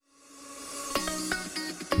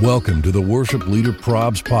Welcome to the Worship Leader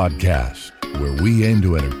Probs podcast, where we aim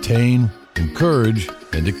to entertain, encourage,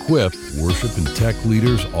 and equip worship and tech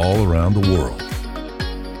leaders all around the world.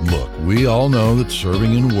 Look, we all know that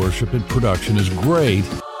serving in worship and production is great,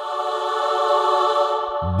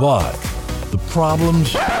 but the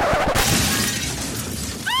problems,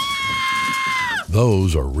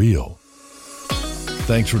 those are real.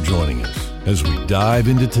 Thanks for joining us as we dive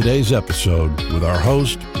into today's episode with our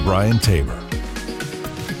host, Brian Tabor.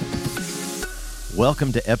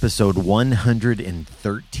 Welcome to episode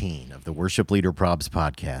 113 of the Worship Leader Probs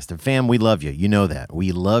podcast. And fam, we love you. You know that.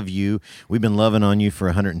 We love you. We've been loving on you for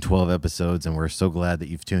 112 episodes, and we're so glad that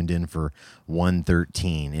you've tuned in for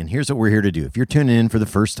 113. And here's what we're here to do. If you're tuning in for the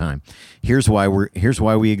first time, here's why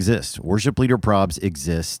we exist. Worship Leader Probs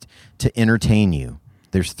exist to entertain you.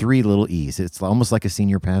 There's three little E's. It's almost like a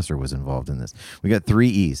senior pastor was involved in this. We got three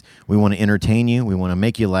E's. We want to entertain you. We want to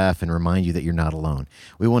make you laugh and remind you that you're not alone.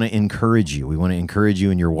 We want to encourage you. We want to encourage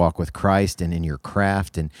you in your walk with Christ and in your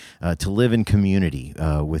craft and to live in community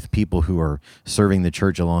with people who are serving the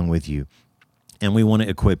church along with you. And we want to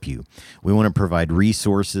equip you. We want to provide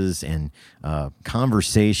resources and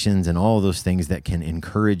conversations and all of those things that can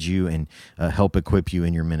encourage you and help equip you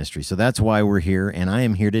in your ministry. So that's why we're here. And I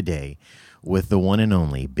am here today with the one and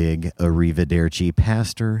only Big Arrivederci,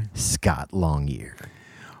 Pastor Scott Longyear.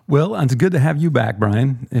 Well, it's good to have you back,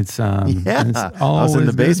 Brian. It's I was in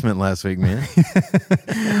the basement last week, man.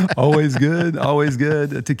 always good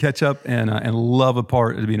to catch up and love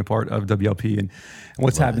being a part of WLP and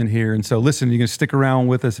what's happening here. And so, listen, you're gonna stick around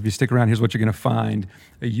with us. If you stick around, here's what you're gonna find.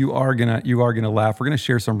 You are gonna laugh. We're gonna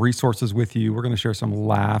share some resources with you. We're gonna share some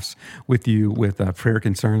laughs with you with prayer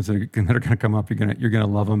concerns that are gonna come up. You're gonna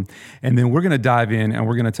love them. And then we're gonna dive in and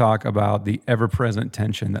we're gonna talk about the ever-present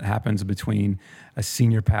tension that happens between a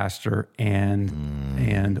senior pastor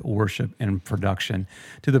and worship and production,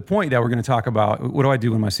 to the point that we're going to talk about what do I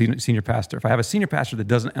do when my senior pastor, if I have a senior pastor that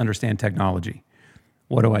doesn't understand technology,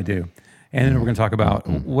 what do I do? And then we're going to talk about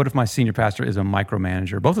what if my senior pastor is a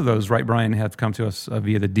micromanager. Both of those, right, Brian, have come to us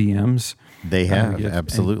via the DMs. They have,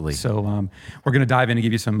 absolutely. And so we're going to dive in and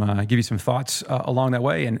give you some thoughts along that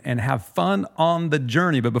way and have fun on the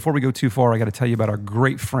journey. But before we go too far, I got to tell you about our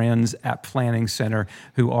great friends at Planning Center,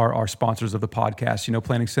 who are our sponsors of the podcast. You know,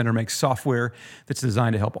 Planning Center makes software that's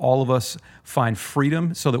designed to help all of us find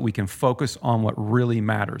freedom so that we can focus on what really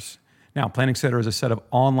matters. Now, Planning Center is a set of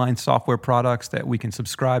online software products that we can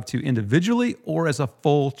subscribe to individually or as a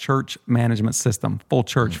full church management system, full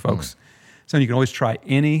church, folks. So you can always try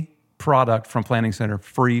any product from Planning Center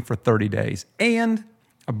free for 30 days. And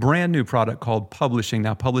a brand new product called Publishing.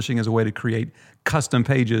 Now, Publishing is a way to create custom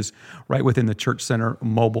pages right within the Church Center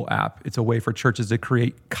mobile app. It's a way for churches to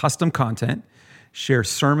create custom content, share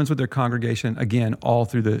sermons with their congregation, again, all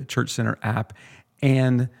through the Church Center app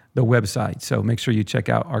and the website. So make sure you check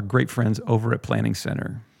out our great friends over at Planning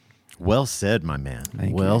Center. Well said, my man.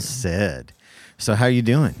 Thank well you. said. So how are you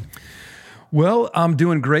doing? Well, I'm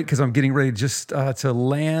doing great because I'm getting ready just to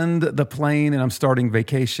land the plane, and I'm starting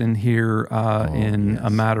vacation here in a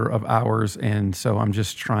matter of hours. And so I'm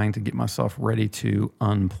just trying to get myself ready to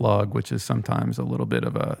unplug, which is sometimes a little bit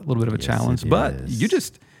of a challenge. But you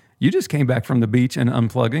just came back from the beach and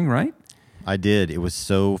unplugging, right? I did. It was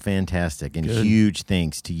so fantastic. And Good. Huge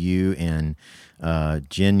thanks to you and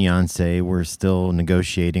Jen Yonsei. We're still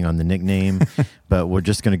negotiating on the nickname, but we're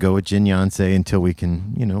just going to go with Jen Yonsei until we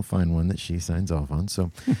can, find one that she signs off on.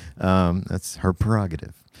 So that's her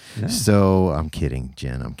prerogative. Yeah. So I'm kidding,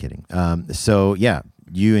 Jen. I'm kidding. So yeah,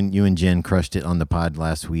 you and Jen crushed it on the pod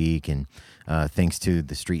last week, and thanks to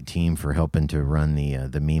the street team for helping to run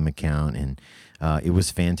the meme account, and it was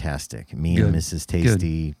fantastic. Me and Mrs.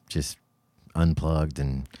 Tasty just unplugged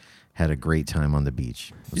and had a great time on the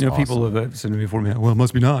beach. Awesome. People have said to me before, well, it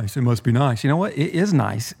must be nice. It must be nice. You know what? It is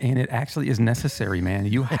nice, and it actually is necessary, man.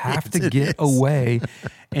 You have to get away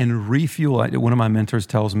and refuel. One of my mentors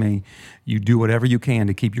tells me, you do whatever you can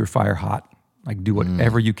to keep your fire hot. Like, do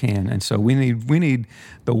whatever you can. And so we need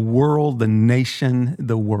the world, the nation,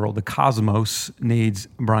 the cosmos needs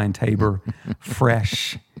Brian Tabor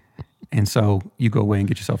fresh. And so you go away and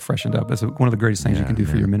get yourself freshened up. That's one of the greatest things you can do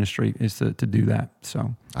for your ministry is to do that.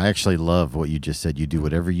 So I actually love what you just said. You do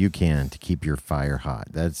whatever you can to keep your fire hot.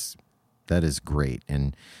 That is great.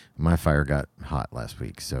 And my fire got hot last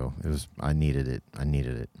week, so I needed it.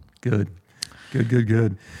 Good.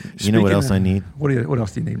 You know what else I need? What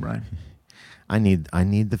else do you need, Brian? I need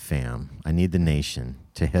the fam. I need the nation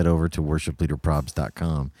to head over to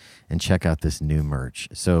worshipleaderprobs.com and check out this new merch.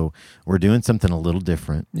 So we're doing something a little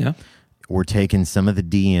different. Yeah. we're taking some of the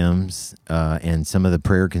DMs and some of the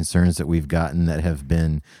prayer concerns that we've gotten that have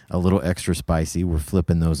been a little extra spicy. We're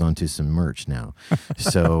flipping those onto some merch now.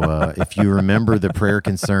 So if you remember the prayer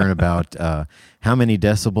concern about how many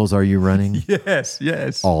decibels are you running?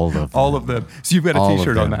 Yes. All of them. All of them. So you've got a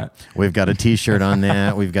T-shirt on that. We've got a T-shirt on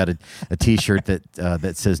that. We've got a T-shirt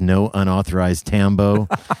that says no unauthorized tambo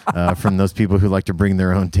from those people who like to bring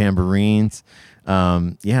their own tambourines.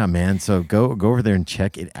 Yeah, man. So go over there and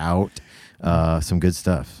check it out. Some good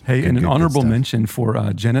stuff. Hey, good, and an honorable stuff. mention for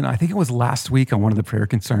Jen. I think it was last week on one of the prayer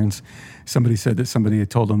concerns. Somebody said that somebody had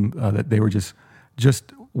told them that they were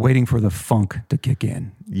just waiting for the funk to kick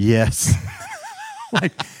in. Yes.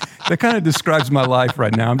 Like, that kind of describes my life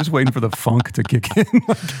right now. I'm just waiting for the funk to kick in.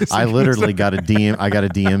 I literally got a DM. I got a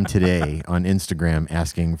DM today on Instagram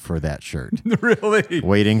asking for that shirt. Really?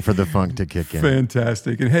 Waiting for the funk to kick in.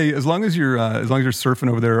 Fantastic. And hey, as long as you're surfing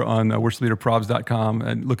over there on worshipleaderprobs.com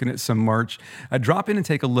and looking at some merch, drop in and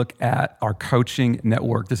take a look at our coaching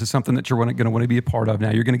network. This is something that you're going to want to be a part of.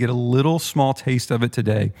 Now, you're going to get a little small taste of it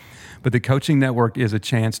today, but the coaching network is a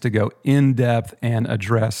chance to go in depth and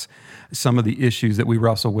address some of the issues that we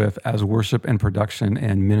wrestle with as worship and production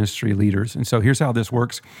and ministry leaders. And so here's how this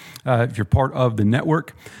works. If you're part of the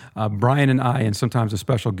network, Brian and I, and sometimes a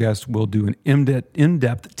special guest, will do an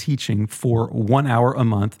in-depth teaching for 1 hour a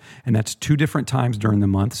month, and that's 2 different times during the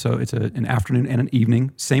month. So it's an afternoon and an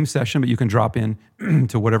evening, same session, but you can drop in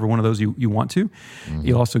to whatever one of those you want to. Mm-hmm.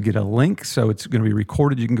 You'll also get a link, so it's going to be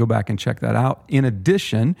recorded. You can go back and check that out. In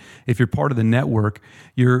addition, if you're part of the network,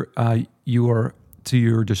 you are to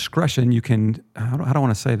your discretion, you can, I don't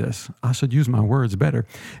want to say this, I should use my words better.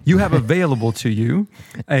 You have available to you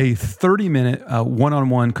a 30-minute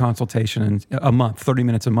one-on-one consultation a month, 30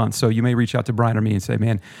 minutes a month. So you may reach out to Brian or me and say,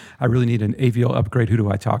 man, I really need an AVL upgrade. Who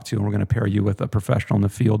do I talk to? And we're going to pair you with a professional in the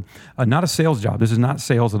field. Not a sales job. This is not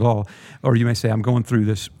sales at all. Or you may say, I'm going through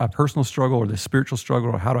this personal struggle or this spiritual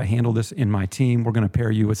struggle, or how do I handle this in my team? We're going to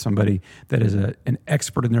pair you with somebody that is an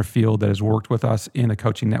expert in their field that has worked with us in the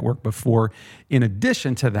coaching network before. In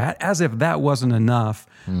addition to that, as if that wasn't enough,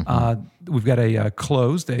 we've got a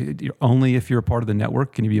closed, only if you're a part of the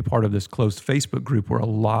network can you be a part of this closed Facebook group where a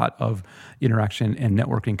lot of interaction and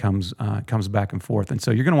networking comes back and forth. And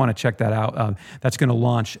so you're going to want to check that out. That's going to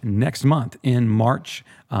launch next month in March.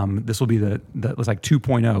 This will be it's like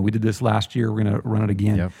 2.0. We did this last year. We're going to run it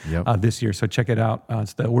again this year. So check it out.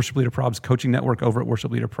 It's the Worship Leader Probs Coaching Network over at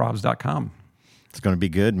worshipleaderprobs.com. It's going to be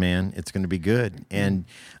good, man. It's going to be good. And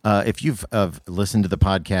if you've listened to the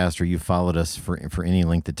podcast or you've followed us for any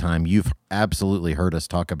length of time, you've absolutely heard us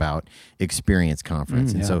talk about Experience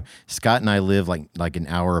Conference. And so Scott and I live like an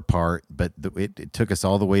hour apart, but it took us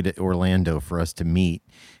all the way to Orlando for us to meet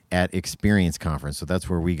at Experience Conference. So that's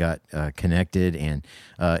where we got connected. And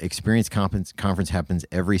Experience Conference happens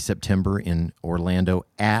every September in Orlando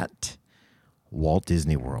at Walt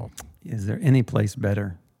Disney World. Is there any place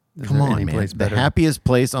better? Come on, man. The happiest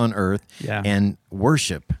place on earth, and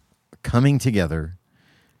worship coming together.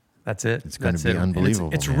 That's it. It's going to be unbelievable.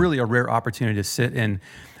 It's really a rare opportunity to sit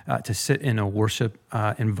in a worship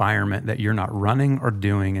environment that you're not running or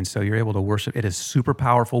doing, and so you're able to worship. It is super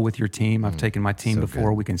powerful with your team. I've taken my team before.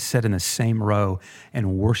 Good. We can sit in the same row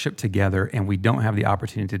and worship together, and we don't have the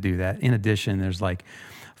opportunity to do that. In addition, there's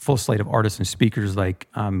full slate of artists and speakers. I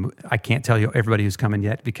can't tell you everybody who's coming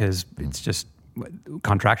yet because it's just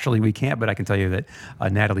contractually we can't, but I can tell you that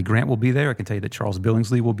Natalie Grant will be there. I can tell you that Charles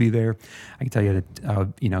Billingsley will be there. I can tell you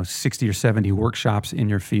that 60 or 70 workshops in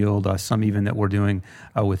your field, some even that we're doing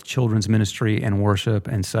with children's ministry and worship.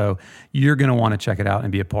 And so you're going to want to check it out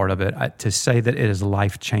and be a part of it. To say that it is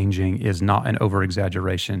life-changing is not an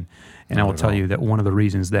over-exaggeration. And I will tell you that one of the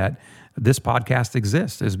reasons that this podcast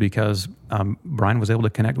exists is because Brian was able to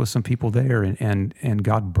connect with some people there, and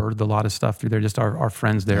God birthed a lot of stuff through there. Just our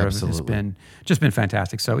friends there have just been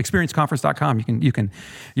fantastic. So experienceconference.com,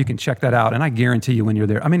 you can check that out, and I guarantee you when you're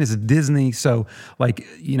there. I mean, it's Disney, so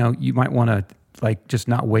you might want to just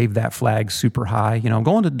not wave that flag super high. I'm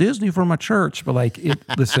going to Disney for my church, but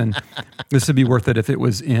listen, this would be worth it if it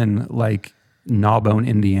was in Gnawbone,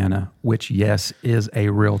 Indiana, which yes is a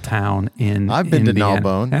real town in I've been Indiana. to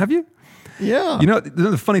Gnawbone. Have you? Yeah.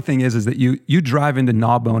 The funny thing is that you drive into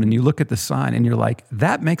Gnawbone and you look at the sign and you're like,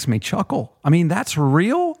 that makes me chuckle. I mean, that's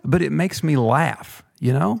real, but it makes me laugh.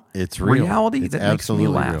 It's real. Reality it's that makes me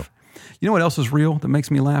laugh. Real. You know what else is real that makes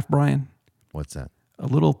me laugh, Brian? What's that? A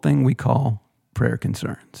little thing we call prayer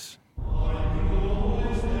concerns.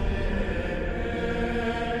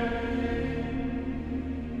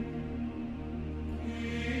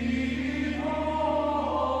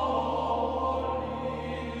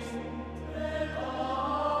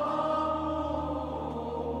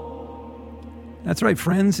 That's right,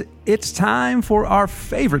 friends. It's time for our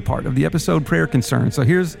favorite part of the episode, prayer concerns. So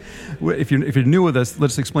here's, if you're new with us,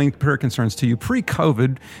 let's explain prayer concerns to you.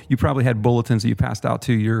 Pre-COVID, you probably had bulletins that you passed out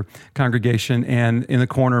to your congregation, and in the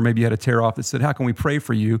corner, maybe you had a tear off that said, "How can we pray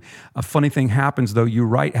for you?" A funny thing happens, though. You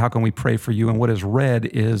write, "How can we pray for you?" And what is read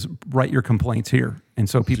is, "Write your complaints here." And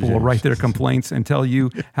so people will write their complaints and tell you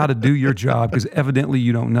how to do your job because evidently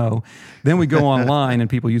you don't know. Then we go online and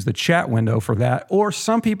people use the chat window for that. Or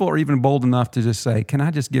some people are even bold enough to just say, "Can I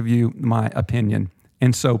just give you my opinion?"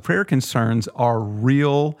 And so prayer concerns are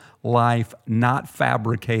real life, not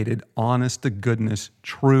fabricated, honest to goodness,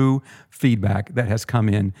 true feedback that has come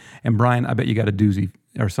in. And Brian, I bet you got a doozy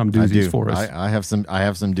or some doozies for us. I have some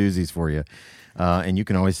doozies for you. And you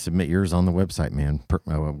can always submit yours on the website, man,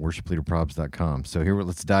 worshipleaderprobs.com. So here,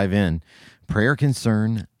 let's dive in. Prayer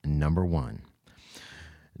concern number 1.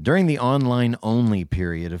 During the online-only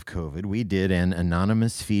period of COVID, we did an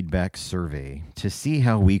anonymous feedback survey to see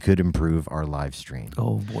how we could improve our live stream.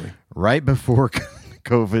 Oh, boy. Right before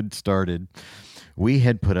COVID started, we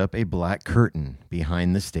had put up a black curtain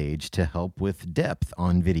behind the stage to help with depth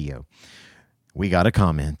on video. We got a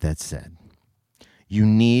comment that said, "You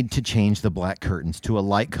need to change the black curtains to a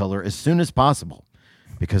light color as soon as possible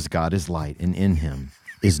because God is light and in him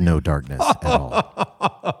is no darkness at all."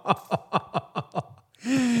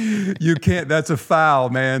 You can't, that's a foul,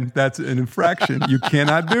 man. That's an infraction. You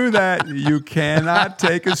cannot do that. You cannot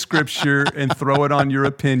take a scripture and throw it on your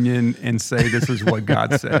opinion and say this is what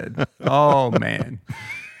God said. Oh, man.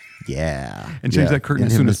 Yeah. And change that curtain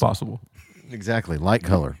as soon as possible. Exactly. Light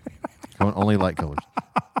color. Only light colors.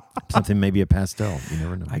 Something maybe a pastel. You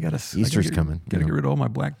never know. Easter's coming. Gotta get rid of all my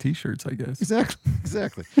black T-shirts, I guess.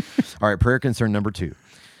 Exactly. All right, prayer concern number 2.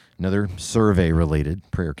 Another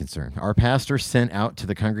survey-related prayer concern. Our pastor sent out to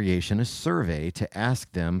the congregation a survey to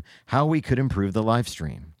ask them how we could improve the live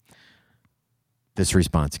stream. This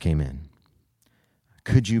response came in.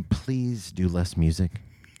 "Could you please do less music?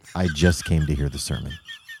 I just came to hear the sermon."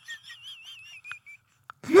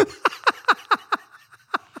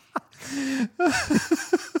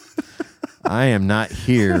 I am not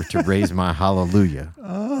here to raise my hallelujah.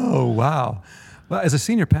 Oh, wow. Well, as a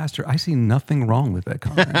senior pastor, I see nothing wrong with that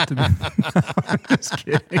comment. I'm just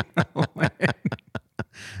kidding. Oh, man.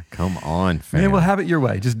 Come on, fam. Man, we'll have it your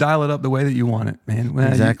way. Just dial it up the way that you want it, man. Well,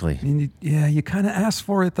 exactly. You kind of ask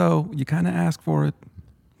for it, though. You kind of ask for it.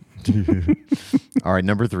 All right,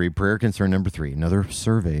 number 3, prayer concern number 3. Another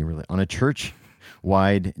survey on a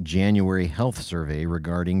church-wide January health survey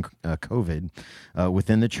regarding COVID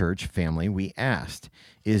within the church family. We asked,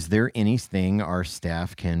 is there anything our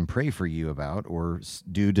staff can pray for you about or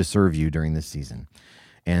do to serve you during this season?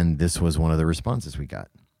 And this was one of the responses we got.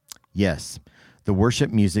 Yes, the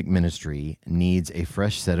worship music ministry needs a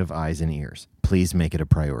fresh set of eyes and ears. Please make it a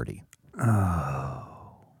priority. Oh,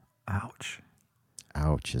 ouch.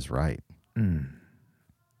 Ouch is right.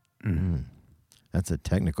 That's a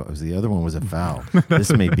technical. The other one was a foul.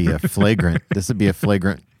 This may be a flagrant. This would be a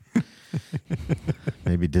flagrant,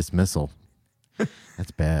 maybe dismissal. That's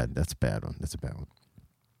bad. That's a bad one. That's a bad one.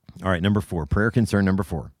 All right, number 4, prayer concern number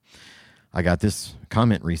 4. I got this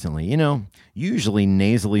comment recently. You know, usually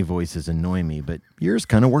nasally voices annoy me, but yours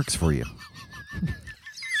kind of works for you.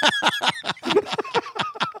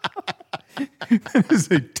 That is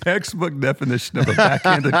a textbook definition of a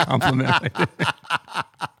backhanded compliment.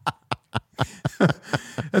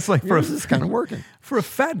 That's like Yours is kind of working. For a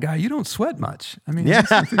fat guy, you don't sweat much. I mean, yeah.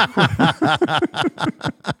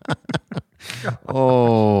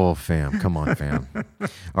 Oh, fam. Come on, fam.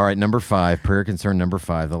 All right, number 5, prayer concern number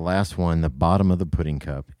 5, the last one, the bottom of the pudding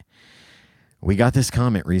cup. We got this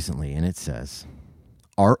comment recently, and it says,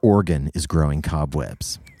 "Our organ is growing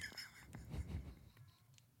cobwebs."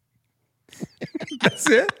 That's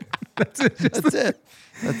it? That's it?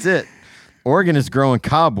 That's it. Organ is growing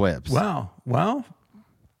cobwebs. Wow. Well,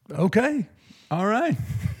 okay. All right.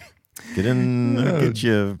 Get in, get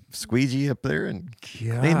you squeegee up there and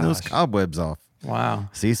clean those cobwebs off. Wow.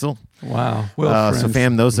 Cecil? Wow. Well, so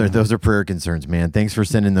fam, those are prayer concerns, man. Thanks for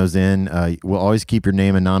sending those in. We'll always keep your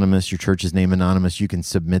name anonymous, your church's name anonymous. You can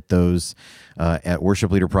submit those at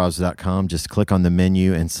worshipleaderprobs.com. Just click on the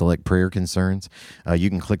menu and select prayer concerns. You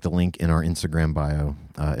can click the link in our Instagram bio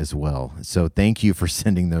as well. So thank you for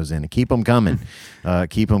sending those in. Keep them coming.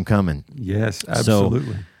 Keep them coming. Yes,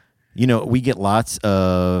 absolutely. So, we get lots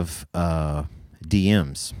of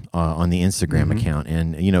DMs on the Instagram account.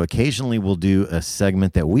 And, occasionally we'll do a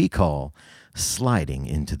segment that we call Sliding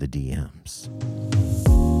into the DMs.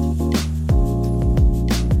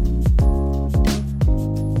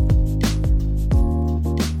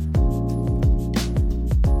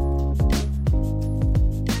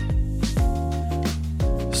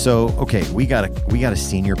 So, okay, we got a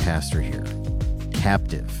senior pastor here,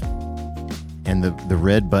 captive, and the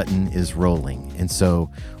red button is rolling. And so,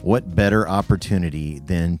 what better opportunity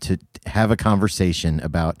than to have a conversation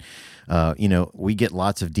about, we get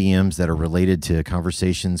lots of DMs that are related to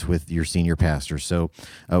conversations with your senior pastor. So,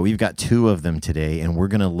 we've got 2 of them today, and we're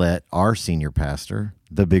going to let our senior pastor,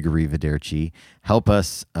 the Big Arrivederci, help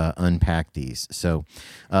us unpack these. So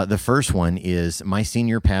the first one is, my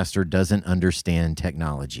senior pastor doesn't understand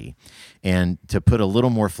technology. And to put a little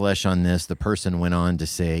more flesh on this, the person went on to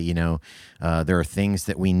say, there are things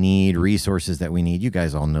that we need, resources that we need. You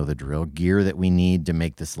guys all know the drill, gear that we need to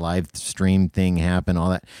make this live stream thing happen, all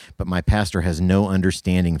that. But my pastor has no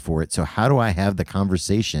understanding for it. So how do I have the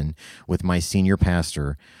conversation with my senior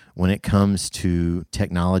pastor when it comes to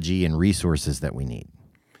technology and resources that we need?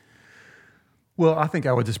 Well, I think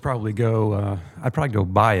I would just probably go. I'd probably go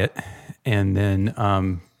buy it, and then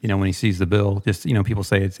when he sees the bill, just people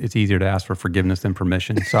say it's easier to ask for forgiveness than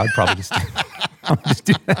permission. So I'd probably just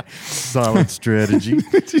do that. Solid strategy.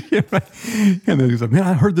 Yeah, right. And then he's like, "Man,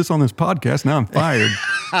 I heard this on this podcast. Now I'm fired."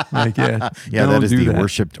 Like, yeah, that is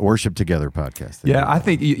the Worship Together podcast. Yeah, I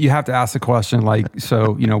think you have to ask the question. Like,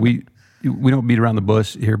 so we don't beat around the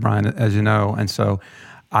bush here, Brian, as you know, and so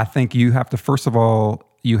I think you have to first of all.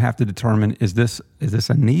 You have to determine, is this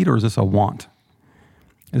a need or is this a want?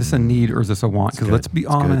 Is this a need or is this a want? Because let's be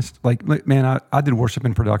honest, like, man, I did worship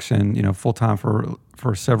in production, full time for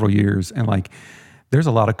several years, and like, there's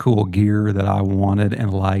a lot of cool gear that I wanted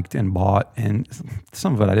and liked and bought, and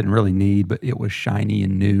some of it I didn't really need, but it was shiny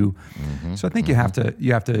and new. Mm-hmm, so I think you have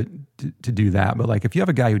to do that. But like, if you have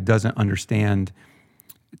a guy who doesn't understand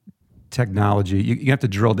technology, you have to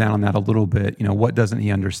drill down on that a little bit. What doesn't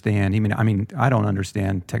he understand? I mean, I don't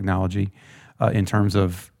understand technology in terms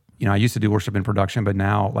of, I used to do worship in production, but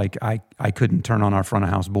now like I couldn't turn on our front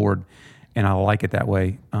of house board, and I like it that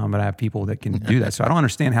way. But I have people that can do that. So I don't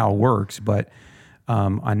understand how it works, but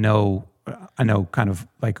I know kind of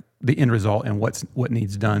like the end result and what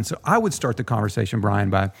needs done. So I would start the conversation, Brian,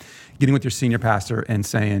 by getting with your senior pastor and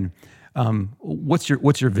saying, what's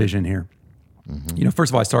your vision here? Mm-hmm.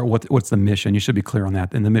 First of all, I start with what's the mission. You should be clear on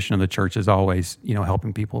that. And the mission of the church is always,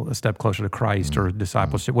 helping people a step closer to Christ or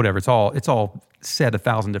discipleship, whatever. It's all said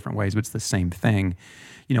 1,000 different ways, but it's the same thing.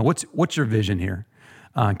 What's your vision here?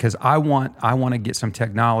 Because I want to get some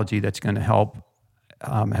technology that's going to help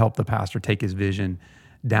the pastor take his vision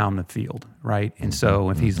down the field, right? And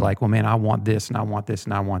so if he's like, well, man, I want this and I want this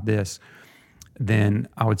and I want this, then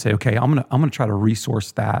I would say, okay, I'm gonna try to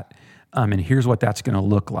resource that. And here's what that's going to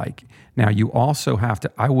look like. Now, you also have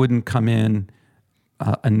to, I wouldn't come in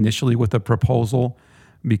initially with a proposal,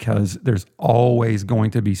 because there's always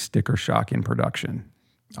going to be sticker shock in production,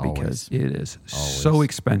 because it is so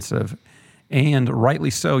expensive. And rightly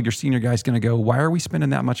so, your senior guy's going to go, why are we spending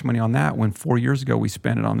that much money on that when 4 years ago we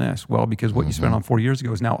spent it on this? Well, because what you spent on 4 years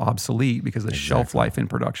ago is now obsolete, because the shelf life in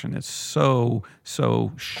production is so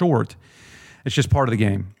short. It's just part of the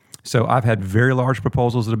game. So I've had very large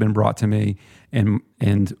proposals that have been brought to me, and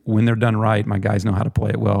when they're done right, my guys know how to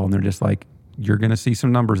play it well, and they're just like, you're going to see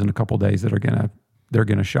some numbers in a couple of days that they're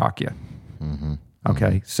going to shock you. Mm-hmm.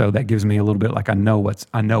 Okay, so that gives me a little bit like I know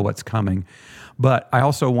what's coming, but I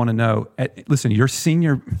also want to know. Listen, your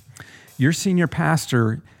senior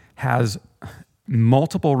pastor has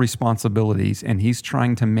multiple responsibilities, and he's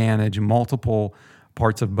trying to manage multiple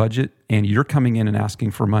parts of budget, and you're coming in and asking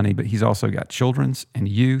for money, but he's also got children's and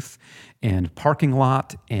youth and parking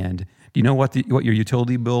lot. And do you know what your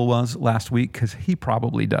utility bill was last week? Because he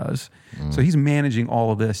probably does. So he's managing all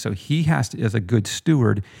of this. So he has to, as a good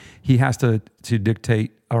steward, he has to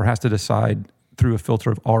dictate, or has to decide through a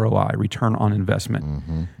filter of ROI, return on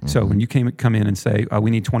investment. So when you come in and say,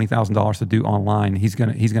 we need $20,000 to do online, he's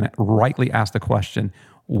gonna rightly ask the question,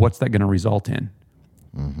 what's that going to result in?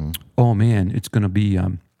 Oh man, it's going to be,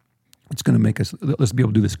 it's going to make us, let's be able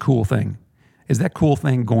to do this cool thing. Is that cool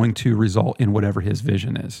thing going to result in whatever his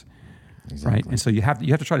vision is? Exactly. Right. And so you have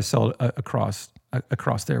to try to sell it across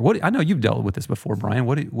there. I know you've dealt with this before, Brian.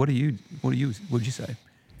 What would you say?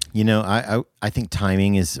 I think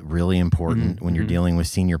timing is really important when you're dealing with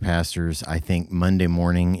senior pastors. I think Monday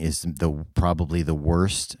morning is probably the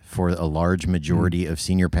worst for a large majority of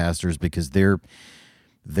senior pastors, because they're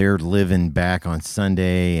living back on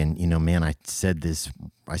Sunday, and man, I said this,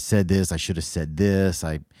 I should have said this.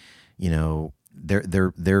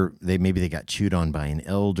 They maybe they got chewed on by an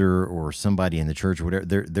elder or somebody in the church or whatever.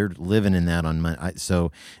 They're living in that on Monday.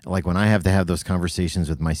 So like when I have to have those conversations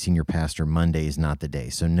with my senior pastor, Monday is not the day.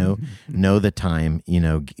 So know the time,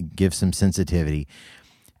 give some sensitivity.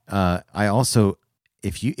 I also,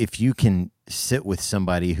 if you can sit with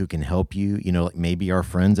somebody who can help you, like maybe our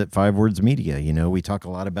friends at 5 Words Media, we talk a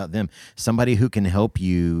lot about them, somebody who can help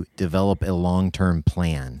you develop a long-term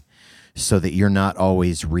plan so that you're not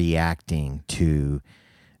always reacting to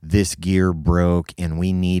this gear broke and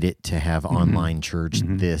we need it to have online church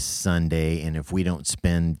this Sunday. And if we don't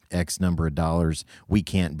spend X number of dollars, we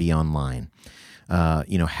can't be online.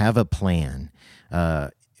 Have a plan.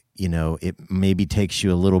 It maybe takes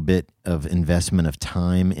you a little bit of investment of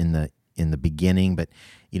time in the beginning, but,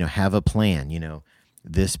 have a plan.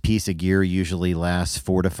 This piece of gear usually lasts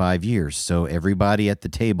 4 to 5 years. So everybody at the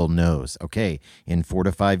table knows, okay, in 4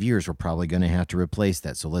 to 5 years, we're probably going to have to replace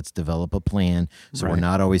that. So let's develop a plan so we're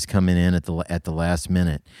not always coming in at the last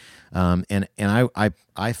minute. And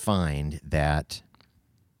I find that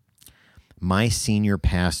my senior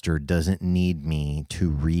pastor doesn't need me to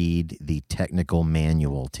read the technical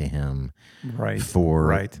manual to him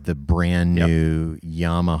for the brand new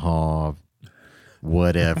Yamaha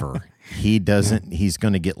whatever. He doesn't. He's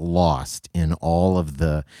going to get lost in all of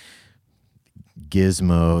the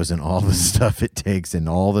gizmos and all the stuff it takes and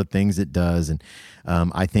all the things it does. And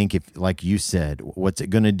I think if, like you said, what's it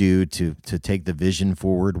going to do to take the vision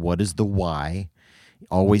forward? What is the why?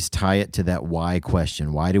 Always tie it to that why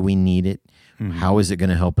question. Why do we need it? How is it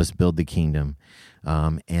going to help us build the kingdom?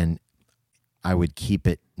 And I would keep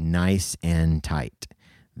it nice and tight.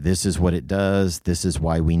 This is what it does. This is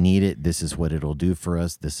why we need it. This is what it'll do for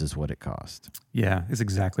us. This is what it costs. Yeah, it's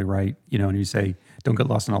exactly right. And you say, don't get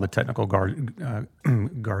lost in all the technical jargon. How am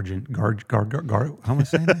I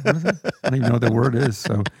saying that? What is that? I don't even know what the word is.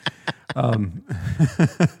 So,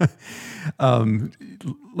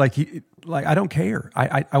 I don't care.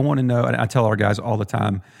 I want to know, and I tell our guys all the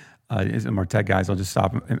time, our tech guys, I'll just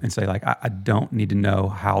stop and say, I don't need to know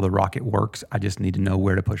how the rocket works. I just need to know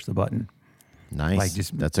where to push the button.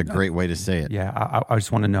 Nice. That's a great way to say it. Yeah, I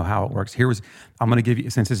just want to know how it works. I'm going to give you,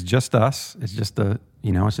 since it's just us, it's just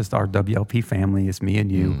it's just our WLP family. It's me and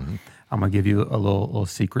you. I'm going to give you a little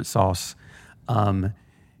secret sauce.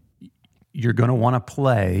 You're going to want to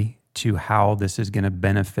play to how this is going to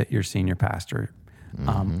benefit your senior pastor.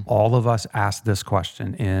 All of us ask this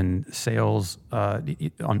question in sales.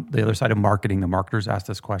 On the other side of marketing, the marketers ask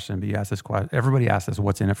this question, but you ask this question. Everybody asks this: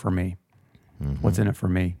 what's in it for me? What's in it for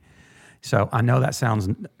me? So I know that sounds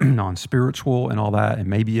non-spiritual and all that, and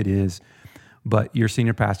maybe it is, but your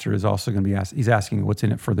senior pastor is also going to be he's asking what's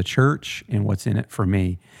in it for the church and what's in it for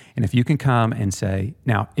me. And if you can come and say,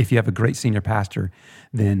 now, if you have a great senior pastor,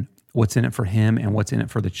 then what's in it for him and what's in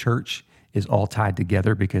it for the church is all tied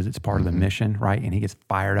together because it's part of the mission, right? And he gets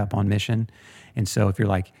fired up on mission. And so if you're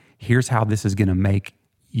like, here's how this is going to make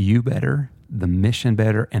you better, the mission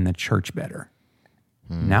better, and the church better.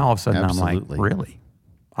 Now all of a sudden Absolutely. I'm like, really?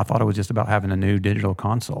 I thought it was just about having a new digital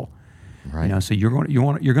console, right? So you're going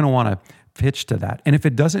to want to pitch to that. And if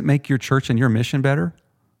it doesn't make your church and your mission better,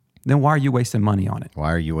 then why are you wasting money on it?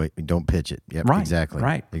 Why are you don't pitch it? Yep, exactly.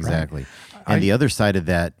 Right. Exactly. Right. And the other side of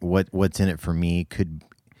that, what's in it for me could,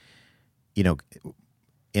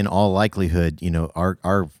 in all likelihood,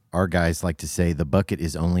 our guys like to say the bucket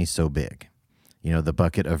is only so big, the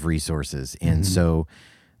bucket of resources, and so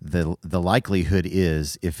the likelihood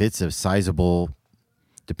is if it's a sizable.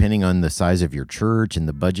 Depending on the size of your church and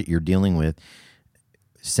the budget you're dealing with,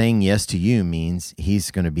 saying yes to you means he's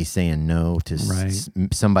going to be saying no to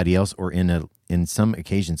somebody else, or in some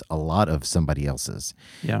occasions, a lot of somebody else's.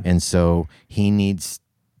 Yeah. And so he needs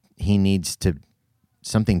to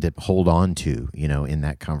something to hold on to, in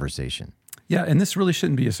that conversation. Yeah, and this really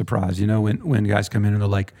shouldn't be a surprise, when guys come in and they're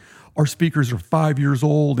like, our speakers are 5 years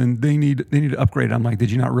old and they need to upgrade. I'm like, did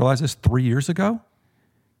you not realize this 3 years ago?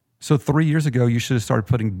 So 3 years ago, you should have started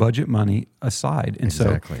putting budget money aside. And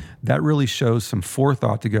so that really shows some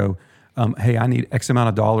forethought to go, hey, I need X amount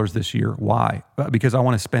of dollars this year. Why? Because I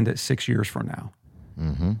want to spend it 6 years from now.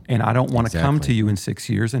 And I don't want to come to you in 6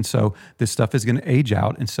 years. And so this stuff is going to age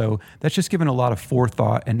out. And so that's just given a lot of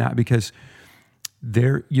forethought, and not because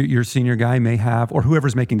your senior guy may have, or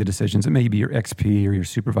whoever's making the decisions, it may be your XP or your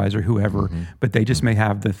supervisor, whoever, but they just may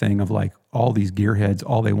have the thing of like all these gearheads,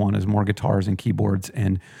 all they want is more guitars and keyboards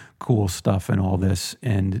and cool stuff and all this.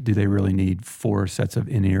 And do they really need 4 sets of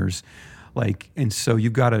in-ears? And so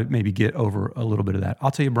you've got to maybe get over a little bit of that.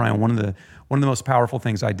 I'll tell you, Brian, one of the most powerful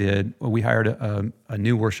things I did, we hired a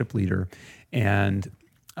new worship leader, and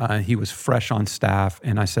he was fresh on staff,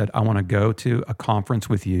 and I said, I want to go to a conference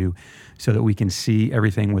with you so that we can see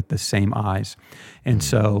everything with the same eyes. And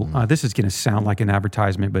so this is going to sound like an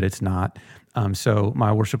advertisement, but it's not. So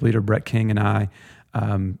my worship leader, Brett King, and I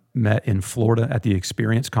met in Florida at the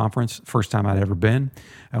Experience Conference, first time I'd ever been.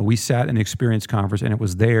 We sat in the Experience Conference, and it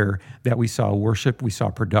was there that we saw worship, we saw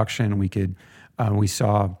production, we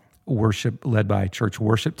saw worship led by church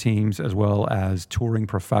worship teams as well as touring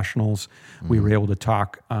professionals. We were able to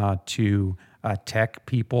talk to tech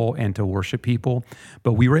people and to worship people,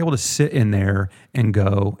 but we were able to sit in there and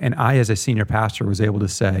go, and I, as a senior pastor, was able to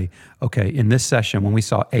say, okay, in this session, when we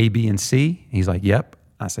saw A, B, and C, he's like, yep.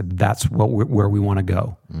 I said, that's where we want to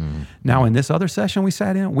go. Now, in this other session we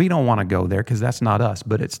sat in, we don't want to go there because that's not us,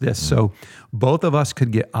 but it's this. So both of us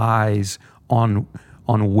could get eyes on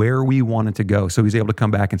where we wanted to go. So he's able to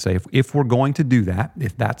come back and say, if we're going to do that,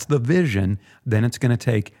 if that's the vision, then it's going to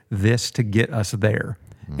take this to get us there.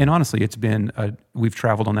 And honestly, we've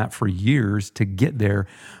traveled on that for years to get there,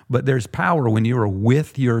 but there's power when you are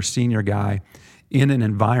with your senior guy in an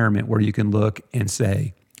environment where you can look and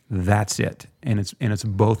say, that's it. And it's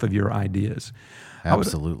both of your ideas.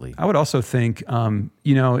 Absolutely. I would also think,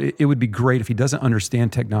 it would be great if he doesn't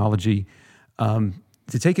understand technology, to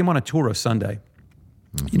take him on a tour of Sunday,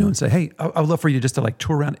 and say, hey, I would love for you just to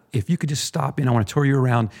tour around. If you could just stop in, I want to tour you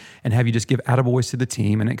around and have you just give attaboys to the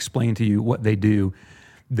team and explain to you what they do.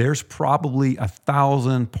 There's probably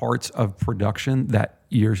 1,000 parts of production that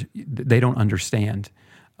they don't understand.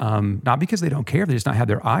 Not because they don't care, they just not have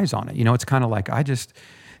their eyes on it. It's kind of like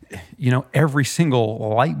every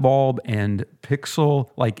single light bulb and pixel,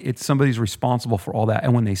 it's somebody's responsible for all that.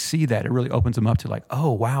 And when they see that, it really opens them up to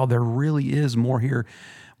oh wow, there really is more here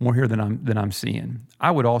than I'm seeing. I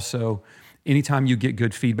would also, anytime you get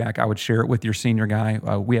good feedback, I would share it with your senior guy.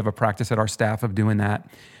 We have a practice at our staff of doing that.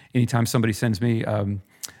 Anytime somebody sends me an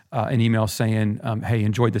email saying, hey,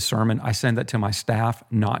 enjoyed the sermon, I send that to my staff,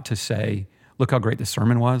 not to say, look how great the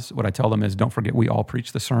sermon was. What I tell them is, don't forget, we all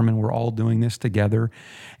preach the sermon. We're all doing this together.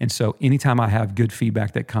 And so anytime I have good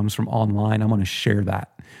feedback that comes from online, I'm going to share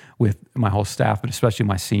that with my whole staff, but especially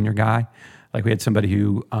my senior guy. We had somebody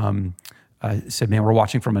who said, man, we're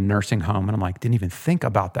watching from a nursing home. And I'm like, didn't even think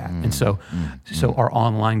about that. And so our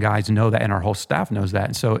online guys know that, and our whole staff knows that.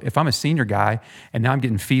 And so if I'm a senior guy and now I'm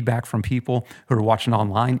getting feedback from people who are watching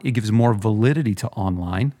online, it gives more validity to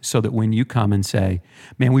online, so that when you come and say,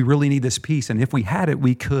 man, we really need this piece, and if we had it,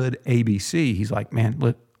 we could ABC. He's like,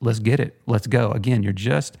 man, let's get it. Let's go. Again,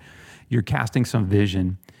 you're casting some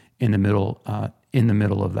vision in the middle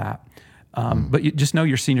of that. But you just know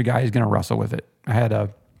your senior guy is going to wrestle with it. I had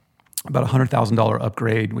about $100,000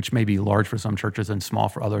 upgrade, which may be large for some churches and small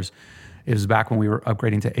for others. It was back when we were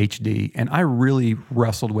upgrading to HD. And I really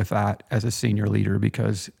wrestled with that as a senior leader,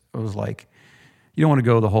 because it was like, you don't want to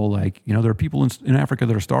go the whole there are people in Africa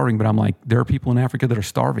that are starving, but I'm like, there are people in Africa that are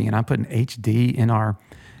starving, and I'm putting HD in our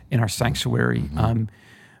sanctuary.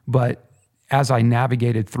 But as I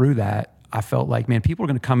navigated through that, I felt like, man, people are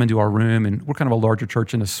going to come into our room, and we're kind of a larger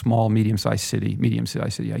church in a small, medium-sized city,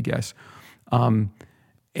 I guess.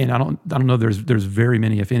 And I don't know. There's very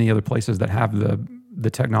many, if any, other places that have the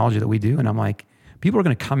technology that we do. And I'm like, people are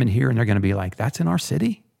going to come in here and they're going to be like, that's in our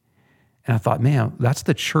city. And I thought, man, that's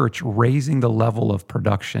the church raising the level of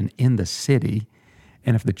production in the city.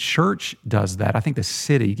 And if the church does that, I think the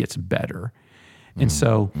city gets better. And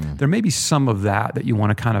so there may be some of that you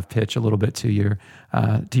want to kind of pitch a little bit to your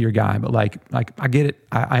guy. But I get it.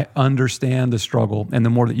 I understand the struggle, and the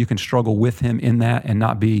more that you can struggle with him in that and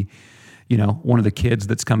not be, one of the kids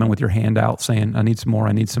that's coming with your hand out saying, I need some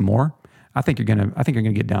more. I think you're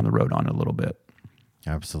gonna get down the road on it a little bit.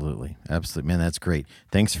 Absolutely. Man, that's great.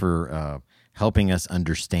 Thanks for helping us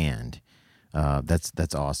understand.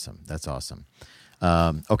 That's awesome.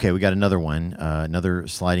 Okay, we got another one, another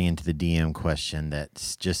sliding into the DM question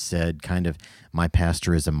that's just said kind of, my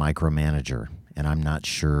pastor is a micromanager and I'm not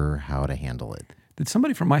sure how to handle it. Did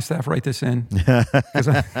somebody from my staff write this in? This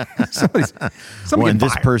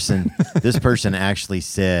person actually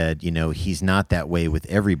said, he's not that way with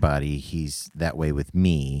everybody. He's that way with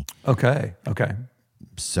me. Okay.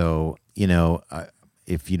 So,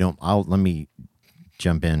 if you don't, let me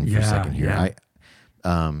jump in for a second here.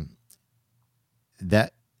 Yeah.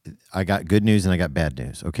 I got good news and I got bad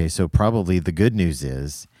news. Okay, so probably the good news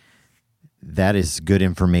is that is good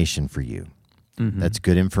information for you. That's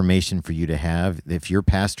good information for you to have. If your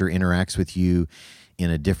pastor interacts with you in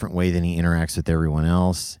a different way than he interacts with everyone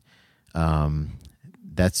else,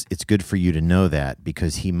 it's good for you to know that,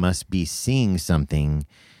 because he must be seeing something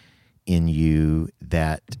in you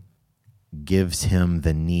that gives him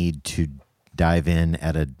the need to dive in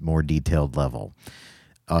at a more detailed level.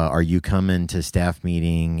 Are you coming to staff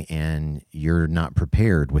meeting and you're not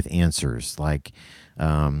prepared with answers? Like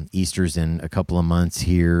Easter's in a couple of months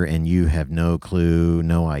here and you have no clue,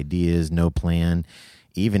 no ideas, no plan.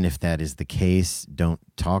 even if that is the case, don't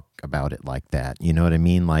talk about it like that. You know what I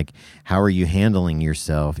mean? Like, how are you handling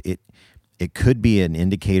yourself? It could be an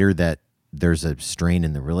indicator that there's a strain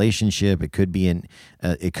in the relationship. It could be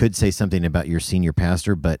it could say something about your senior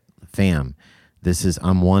pastor, but fam,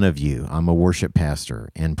 I'm one of you. I'm a worship pastor,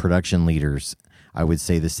 and production leaders, I would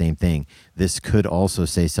say the same thing. This could also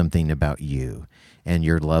say something about you and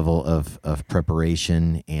your level of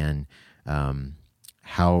preparation and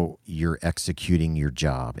how you're executing your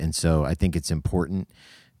job. And so I think it's important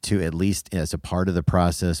to, at least as a part of the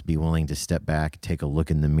process, be willing to step back, take a look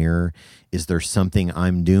in the mirror. Is there something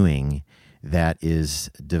I'm doing that is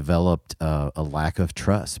developed a lack of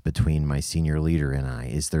trust between my senior leader and I?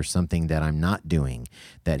 Is there something that I'm not doing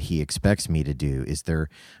that he expects me to do? Is there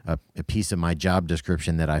a piece of my job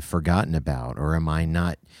description that I've forgotten about? Or am I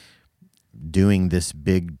not doing this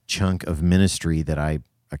big chunk of ministry that I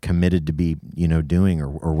committed to be, doing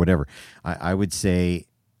or whatever? I would say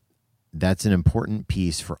that's an important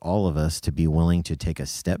piece for all of us to be willing to take a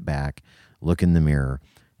step back, look in the mirror.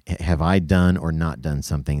 Have I done or not done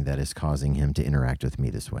something that is causing him to interact with me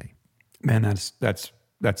this way? Man, that's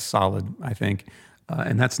solid, I think,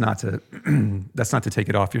 and that's not to take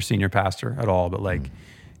it off your senior pastor at all, but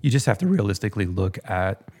you just have to realistically look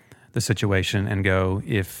at the situation and go,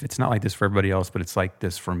 if it's not like this for everybody else, but it's like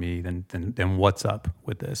this for me, then what's up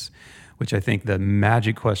with this? Which I think the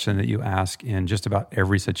magic question that you ask in just about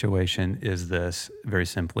every situation is this, very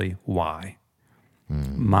simply: why?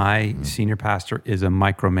 My senior pastor is a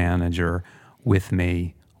micromanager with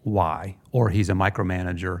me. Why? Or he's a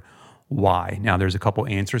micromanager. Why? Now, there's a couple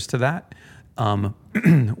answers to that.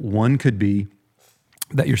 One could be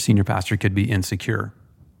that your senior pastor could be insecure,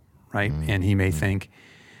 right? And he may think,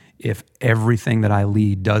 if everything that I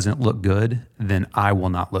lead doesn't look good, then I will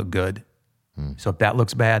not look good. So if that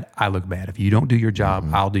looks bad, I look bad. If you don't do your job,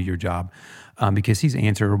 I'll do your job. Because he's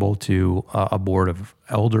answerable to a board of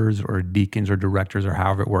elders or deacons or directors or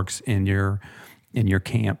however it works in your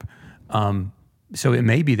camp. So it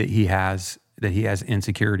may be that he has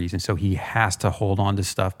insecurities, and so he has to hold on to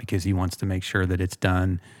stuff because he wants to make sure that it's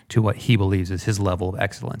done to what he believes is his level of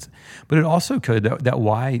excellence. But it also could that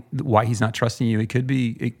why he's not trusting you. It could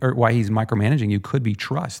be, or why he's micromanaging you could be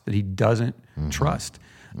trust, that he doesn't trust.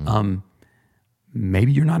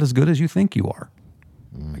 Maybe you're not as good as you think you are.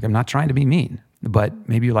 Like, I'm not trying to be mean, but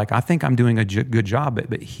maybe you're like, I think I'm doing a good job,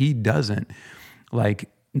 but he doesn't. Like,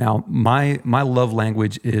 now my love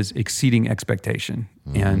language is exceeding expectation.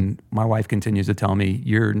 And my wife continues to tell me,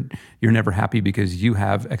 you're never happy because you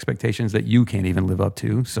have expectations that you can't even live up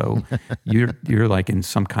to. So you're like in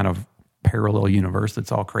some kind of parallel universe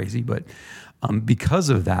that's all crazy. But because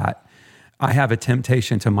of that, I have a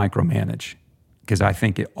temptation to micromanage because I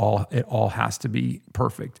think it all has to be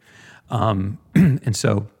perfect. And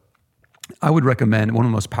so I would recommend one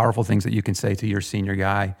of the most powerful things that you can say to your senior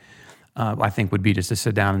guy, I think, would be just to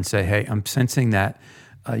sit down and say, hey, I'm sensing that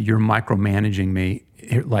you're micromanaging me.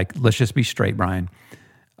 Like, let's just be straight, Brian.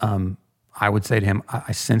 I would say to him,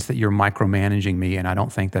 I sense that you're micromanaging me, and I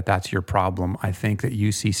don't think that that's your problem. I think that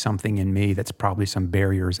you see something in me that's probably some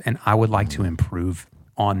barriers, and I would like to improve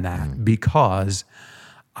on that because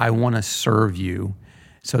I want to serve you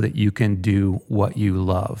so that you can do what you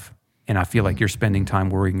love. And I feel like you're spending time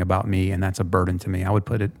worrying about me, and that's a burden to me. I would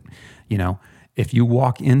put it, if you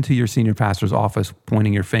walk into your senior pastor's office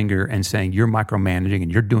pointing your finger and saying you're micromanaging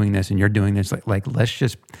and you're doing this and you're doing this, like let's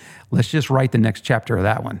just write the next chapter of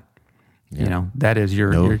that one. Yeah. That is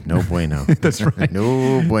your no bueno. That's right.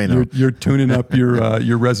 No bueno. You're tuning up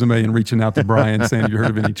your resume and reaching out to Brian saying, have you heard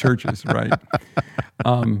of any churches, right?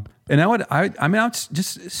 And I would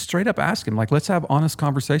just straight up ask him, like, let's have honest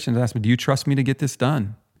conversations. Ask him, do you trust me to get this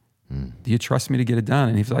done? Do you trust me to get it done?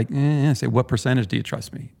 And he's like, say, what percentage do you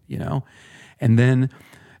trust me? And then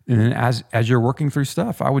as you're working through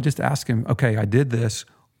stuff, I would just ask him, okay, I did this.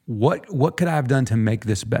 What could I have done to make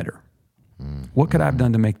this better? What could I have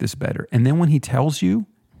done to make this better? And then when he tells you,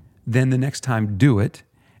 then the next time do it,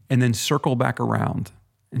 and then circle back around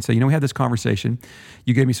and say, we had this conversation.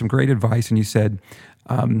 You gave me some great advice, and you said,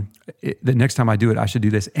 the next time I do it, I should do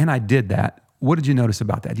this. And I did that. What did you notice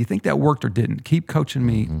about that? Do you think that worked or didn't? Keep coaching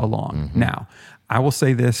me along. Now, I will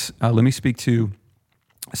say this. Let me speak to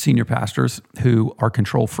senior pastors who are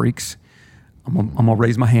control freaks. I'm going to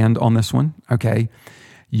raise my hand on this one, okay?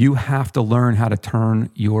 You have to learn how to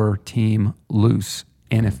turn your team loose.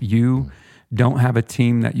 And if you don't have a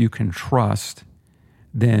team that you can trust,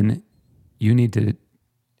 then you need to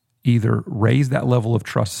either raise that level of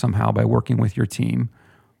trust somehow by working with your team,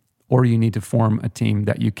 or you need to form a team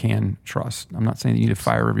that you can trust. I'm not saying that you need to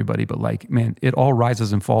fire everybody, but it all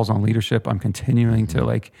rises and falls on leadership. I'm continuing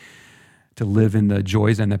to to live in the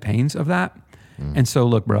joys and the pains of that. And so,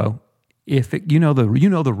 look, bro, if you know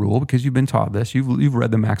the rule because you've been taught this, you've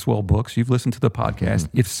read the Maxwell books, you've listened to the podcast.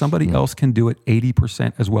 If somebody else can do it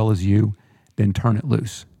 80% as well as you, then turn it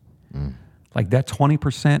loose. Like that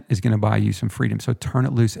 20% is going to buy you some freedom. So turn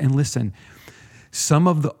it loose and listen. Some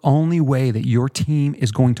of the only way that your team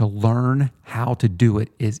is going to learn how to do it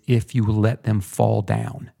is if you let them fall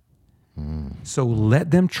down. So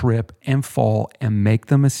let them trip and fall and make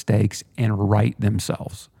the mistakes and right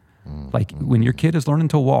themselves. Like when your kid is learning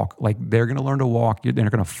to walk, like they're going to learn to walk, they're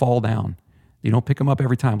going to fall down. You don't pick them up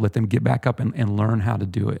every time. Let them get back up and learn how to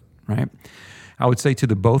do it, right? I would say to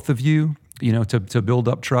the both of you, to build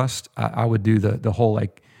up trust, I would do the whole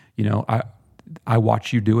I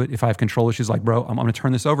watch you do it. If I have control issues, like, bro, I'm going to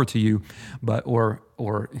turn this over to you, but or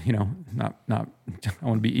not I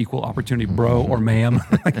want to be equal opportunity, bro or ma'am.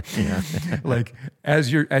 Like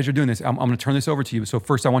as you're doing this, I'm going to turn this over to you. So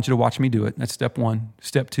first, I want you to watch me do it. That's step one.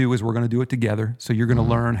 Step two is we're going to do it together. So you're going to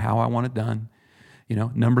learn how I want it done.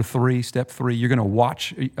 Step three, you're going to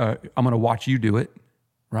watch. I'm going to watch you do it,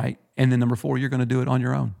 right? And then number four, you're going to do it on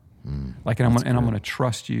your own. I'm going to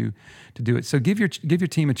trust you to do it. So give your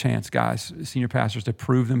team a chance, guys, senior pastors, to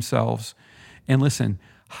prove themselves. And listen,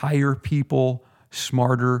 hire people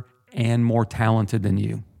smarter and more talented than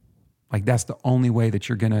you. Like that's the only way that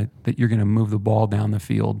you're gonna move the ball down the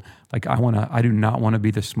field. Like I do not want to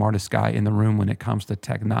be the smartest guy in the room when it comes to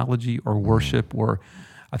technology or worship or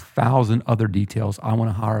 1,000 other details. I want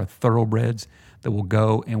to hire thoroughbreds that will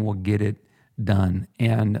go and will get it done.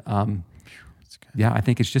 And yeah, I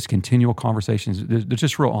think it's just continual conversations. They're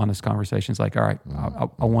just real honest conversations. Like, all right,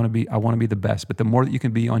 I want to be the best. But the more that you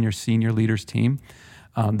can be on your senior leaders team,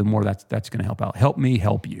 the more that's going to help out. Help me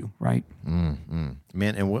help you, right? Man,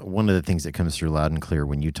 and one of the things that comes through loud and clear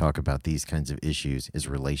when you talk about these kinds of issues is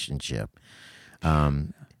relationship.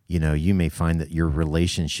 You may find that your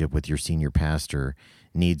relationship with your senior pastor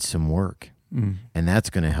needs some work, and that's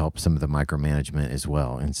going to help some of the micromanagement as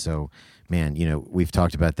well. And so, man, we've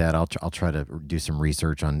talked about that. I'll try to do some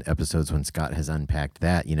research on episodes when Scott has unpacked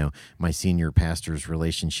that. My senior pastor's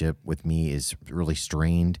relationship with me is really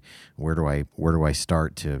strained. Where do I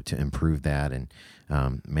start to improve that? And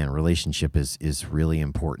man, relationship is really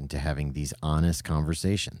important to having these honest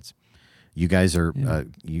conversations. You guys are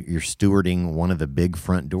you're stewarding one of the big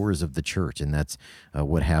front doors of the church, and that's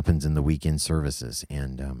what happens in the weekend services.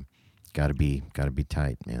 And got to be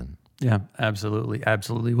tight, man. Yeah, absolutely.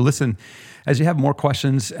 Absolutely. Well, listen, as you have more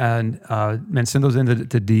questions, and send those into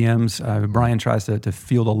DMs. Brian tries to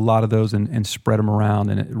field a lot of those and spread them around,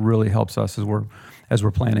 and it really helps us as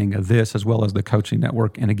we're planning this, as well as the coaching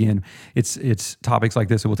network. And again, it's topics like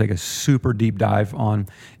this that we'll take a super deep dive on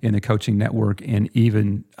in the coaching network, and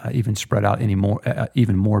even spread out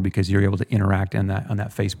even more because you're able to interact on that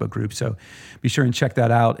Facebook group. So be sure and check that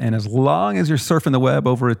out. And as long as you're surfing the web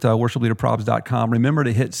over at worshipleaderprobs.com, remember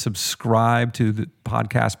to hit subscribe to the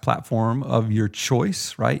podcast platform of your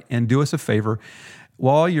choice, right? And do us a favor.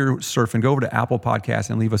 While you're surfing, go over to Apple Podcasts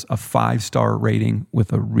and leave us a 5-star rating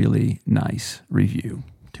with a really nice review.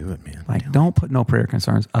 Do it, man. Like, don't put no prayer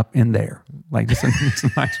concerns up in there. Like, just a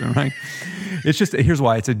nice one, right? It's just, here's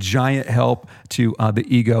why. It's a giant help to the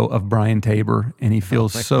ego of Brian Tabor, and he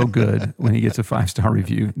feels so good when he gets a 5-star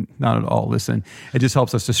review. Not at all. Listen, it just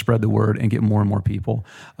helps us to spread the word and get more and more people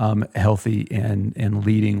healthy and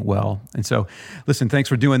leading well. And so, listen, thanks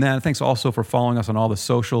for doing that. Thanks also for following us on all the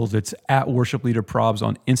socials. It's at Worship Leader Probs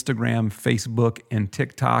on Instagram, Facebook, and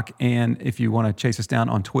TikTok. And if you want to chase us down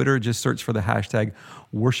on Twitter, just search for the hashtag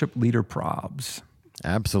Worship Leader Probs.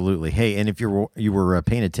 Absolutely. Hey, and if you were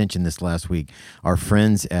paying attention this last week, our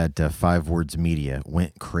friends at 5 Words Media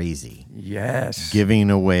went crazy. Yes. Giving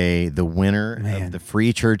away the winner of the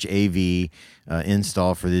Free Church AV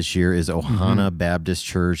install for this year is Ohana Baptist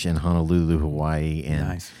Church in Honolulu, Hawaii. And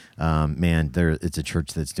nice. It's a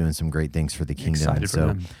church that's doing some great things for the kingdom. Excited for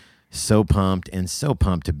them. So pumped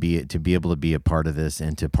to be able to be a part of this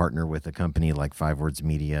and to partner with a company like 5 Words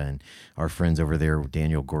Media and our friends over there,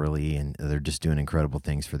 Daniel Gorley, and they're just doing incredible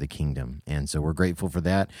things for the kingdom. And so we're grateful for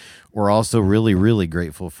that. We're also really, really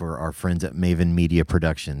grateful for our friends at Maven Media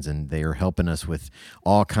Productions, and they are helping us with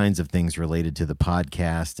all kinds of things related to the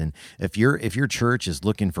podcast. And if your church is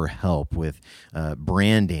looking for help with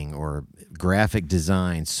branding or graphic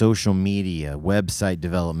design, social media, website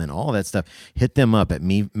development, all that stuff, hit them up at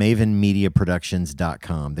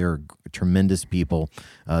MavenMediaProductions.com. They're tremendous people.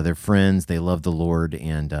 They're friends. They love the Lord,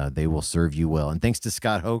 and they will serve you well. And thanks to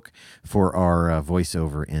Scott Hoke for our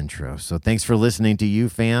voiceover intro. So thanks for listening to you,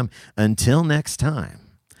 fam. Until next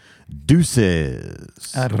time,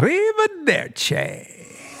 deuces. Arrivederci.